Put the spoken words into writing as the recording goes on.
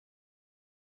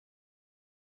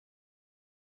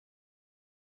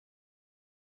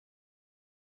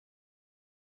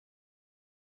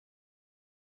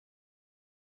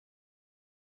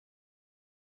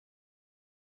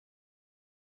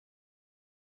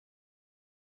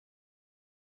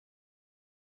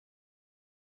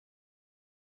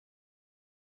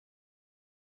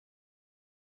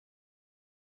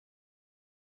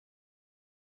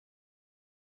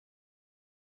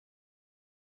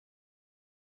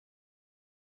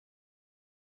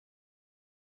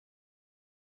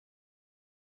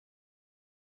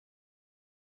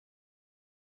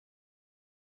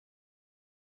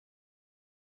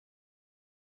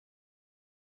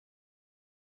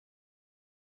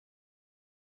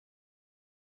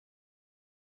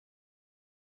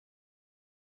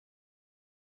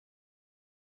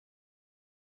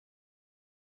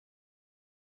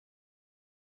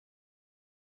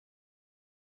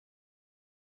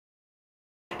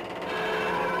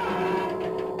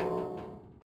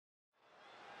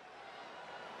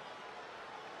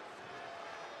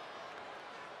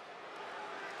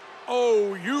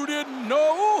Oh, you didn't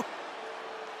know?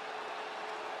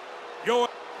 You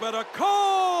better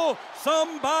call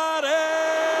somebody.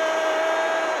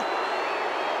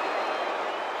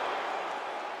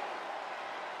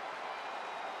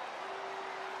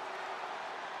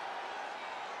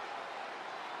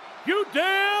 You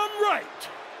damn right.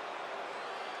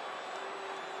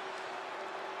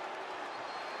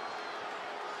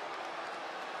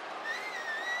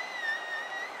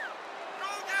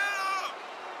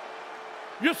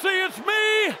 You see, it's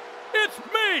me. It's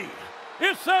me.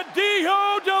 It's that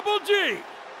D-O-double-G.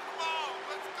 Come on,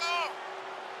 let's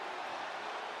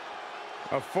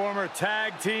go. A former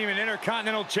tag team and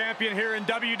intercontinental champion here in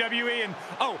WWE. And,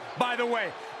 oh, by the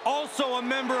way, also a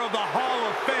member of the Hall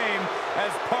of Fame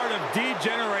as part of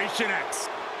D-Generation X.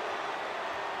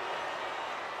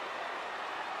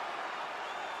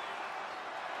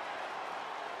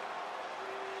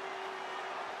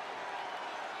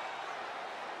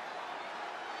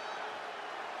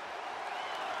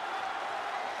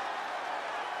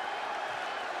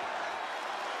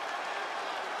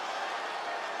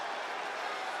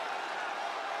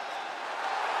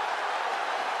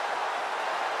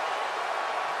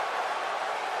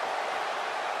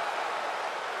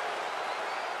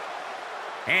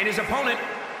 And his opponent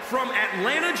from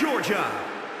Atlanta, Georgia,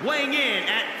 weighing in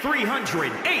at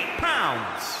 308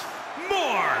 pounds,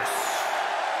 Morse.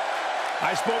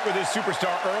 I spoke with this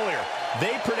superstar earlier.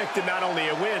 They predicted not only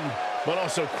a win, but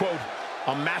also, quote,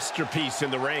 a masterpiece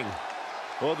in the ring.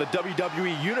 Well, the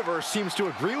WWE Universe seems to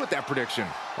agree with that prediction.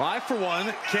 Well, I, for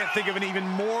one, can't think of an even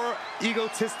more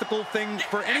egotistical thing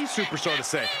for any superstar to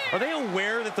say. Are they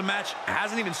aware that the match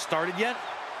hasn't even started yet?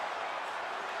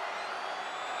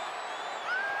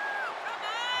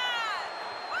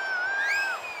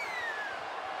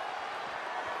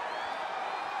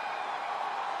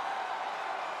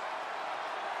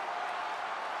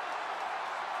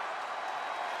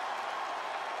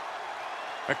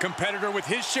 A competitor with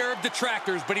his share of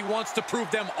detractors, but he wants to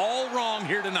prove them all wrong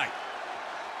here tonight.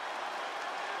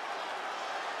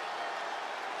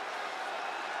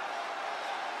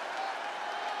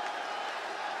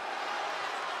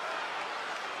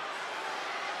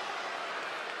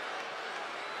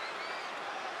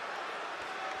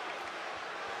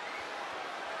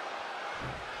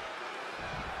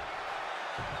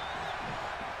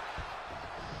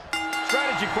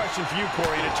 Strategy question for you,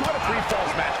 Corey. In a 2 out of 3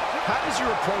 falls match, how does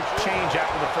your approach change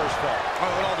after the first fall?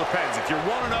 Well, it all depends. If you're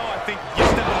 1-0, I think you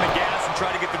step on the gas and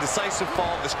try to get the decisive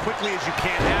fall as quickly as you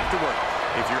can afterward.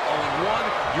 If you're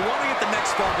 0-1, you want to get the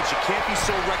next fall, but you can't be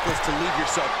so reckless to leave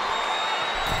yourself.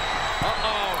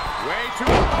 Uh-oh, way too...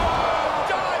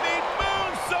 Oh, diving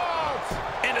moonsault!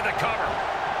 Into the cover.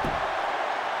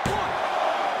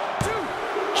 1, 2,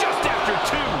 just after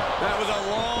 2. That was a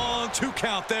long 2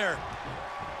 count there.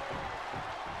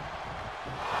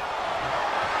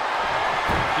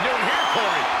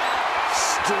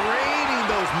 Straining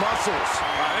those muscles.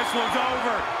 This one's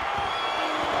over.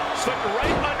 Slipped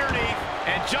right underneath,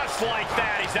 and just like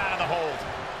that, he's out of the hold.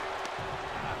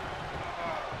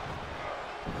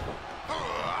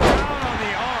 Down on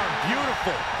the arm,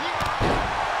 beautiful.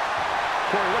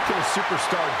 Corey, what can a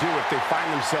superstar do if they find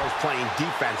themselves playing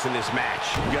defense in this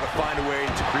match? You got to find a way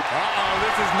to creep. Uh-oh,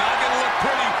 this is not going to look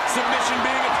pretty. Submission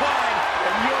being applied.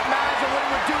 And you imagine what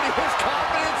it would do to his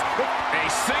confidence? A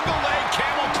single leg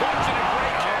camel clutch and a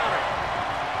great counter.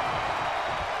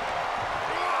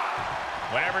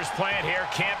 Whatever's playing here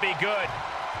can't be good.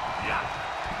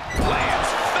 Lands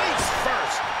face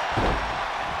first.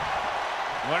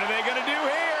 What are they going to do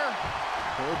here?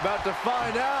 We're about to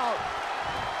find out.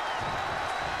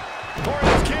 Corey,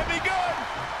 this can't be good.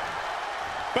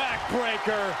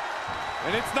 Backbreaker.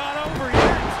 And it's not over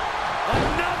yet.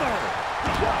 Another.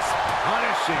 Just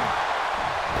punishing.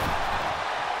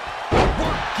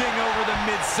 Working over the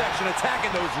midsection,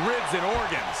 attacking those ribs and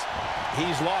organs.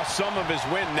 He's lost some of his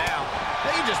wind now. They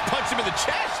can just punch him in the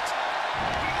chest.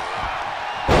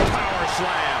 Power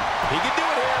slam. He can do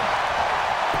it here.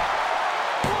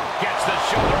 Gets the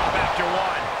shoulder up after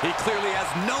 1. He clearly has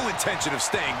no intention of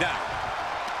staying down.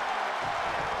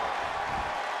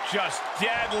 Just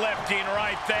deadlifting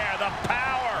right there. The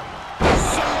power.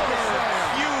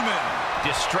 Superhuman.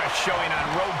 Distress showing on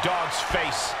Road Dogg's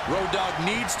face. Road Dogg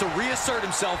needs to reassert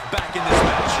himself back in this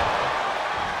match.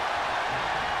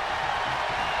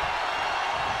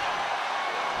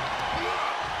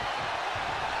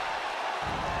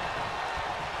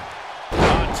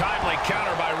 Untimely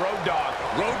counter by Road Dogg.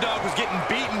 Road Dogg was getting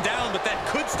beaten down, but that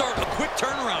could start a quick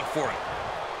turnaround for him.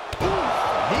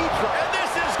 And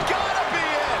this has got to be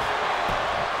it.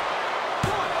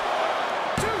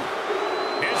 1, 2.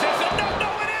 Is this it?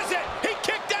 No, it isn't. He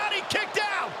kicked out. He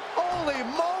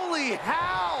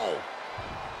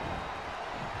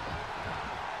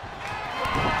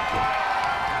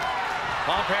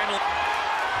Pump handle.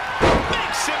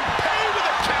 Makes him pay with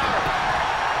a counter.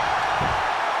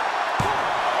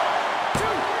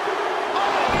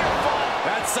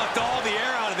 That sucked all the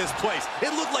air out of this place.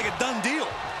 It looked like a done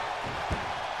deal.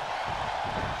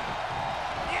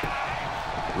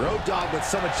 Road Dogg with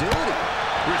some agility.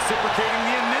 Reciprocating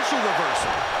the initial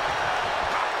reversal.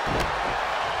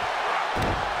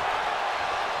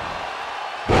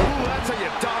 Ooh, that's how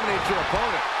you dominate your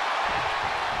opponent.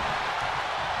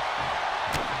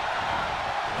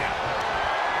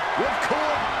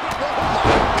 Ripcord. Oh my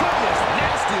goodness,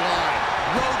 nasty line.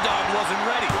 Road Dogg wasn't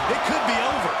ready. It could be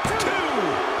over. 2.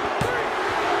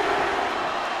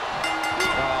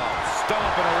 Oh,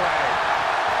 stomping away.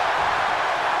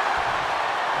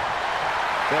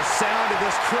 The sound of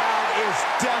this crowd is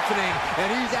deafening,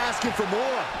 and he's asking for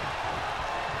more.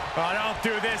 Oh, don't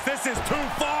do this. This is too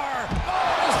far.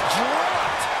 Oh, just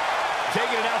dropped.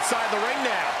 Taking it outside the ring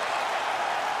now.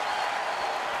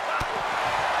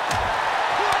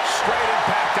 Straight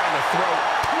impact on the throat.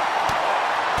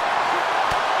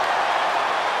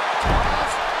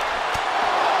 Toss.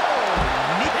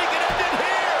 Oh, he can end it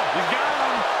here. He's got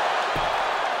him.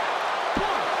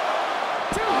 1,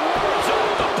 2.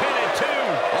 Off the pin at 2.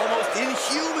 Almost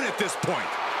inhuman at this point.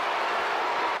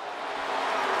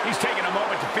 He's taking a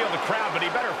moment to feel the crowd, but he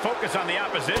better focus on the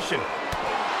opposition.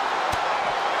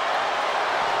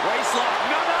 Waistlock.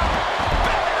 No, no.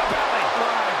 Belly to belly.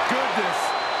 My goodness.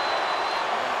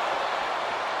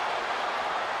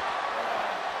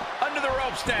 Under the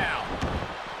ropes now.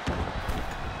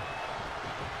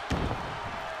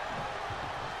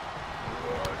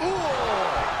 Ooh,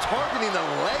 targeting the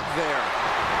leg there.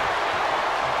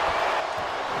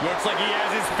 Looks like he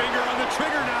has his finger on the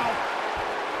trigger now.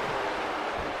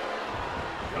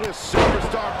 This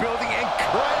superstar building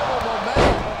incredible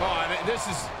momentum. Oh, I mean, this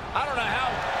is, I don't know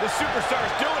how the superstar's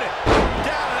doing it.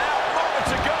 Down and out moments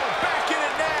ago. Back in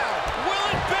it now. Will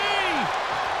it be?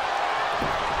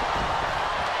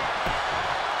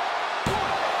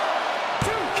 1,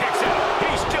 2. Kicks out.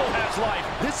 He still has life.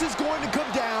 This is going to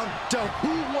come down to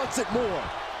who wants it more.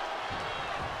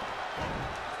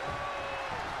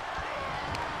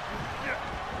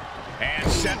 And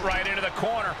sent right into the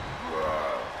corner.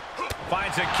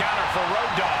 Finds a counter for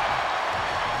Road Dogg.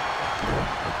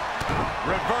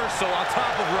 Reversal on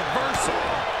top of reversal.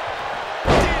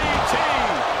 DDT!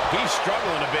 He's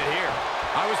struggling a bit here.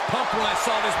 I was pumped when I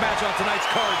saw this match on tonight's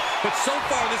card, but so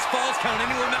far this Falls Count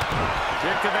Anywhere match.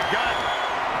 Kick to the gut.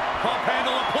 Pump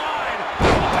handle applied.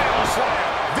 Pump handle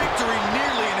slam. Victory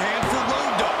nearly in hand for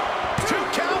Road Dogg. 2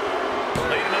 count.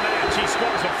 Late in the match, he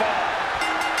scores a fall.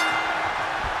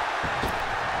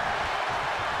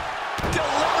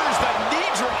 Delivers the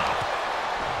knee drop.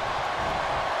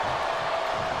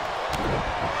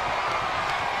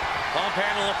 Pump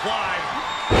handle applied.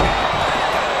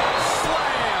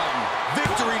 Slam.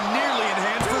 Victory nearly in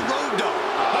hand for Road Dogg.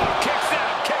 Oh, kicks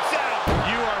out, kicks out.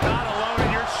 You are not alone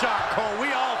in your shock, Cole.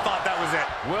 We all thought that was it.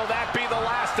 Will that be the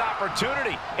last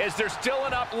opportunity? Is there still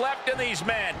enough left in these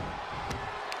men?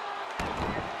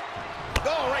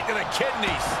 Oh, right to the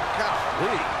kidneys.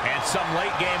 Golly. And some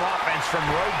late game offense from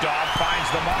Road Dogg finds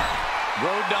the mark.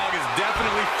 Road Dogg is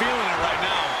definitely feeling it right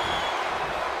now.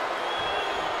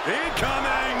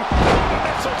 Incoming!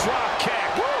 Missile drop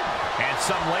kick. Woo! And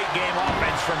some late game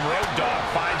offense from Road Dogg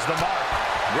finds the mark.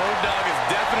 Road Dogg is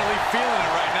definitely feeling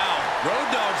it right now. Road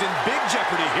Dogg's in big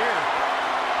jeopardy here.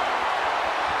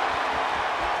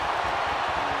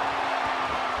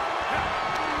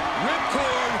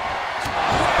 Ripcord.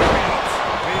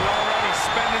 He's already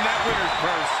spending that winner's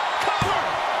purse. Cover!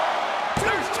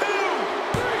 There's 2!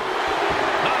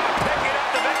 Picking up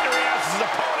the victory as his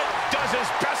opponent does his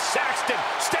best. Saxton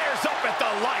stares up at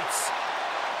the lights.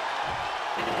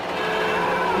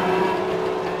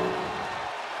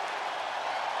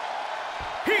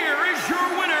 Here is your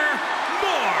winner,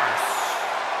 Morse.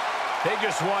 They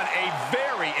just won a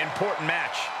very important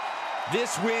match.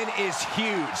 This win is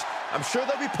huge. I'm sure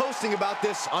they'll be posting about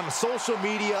this on social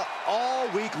media all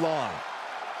week long.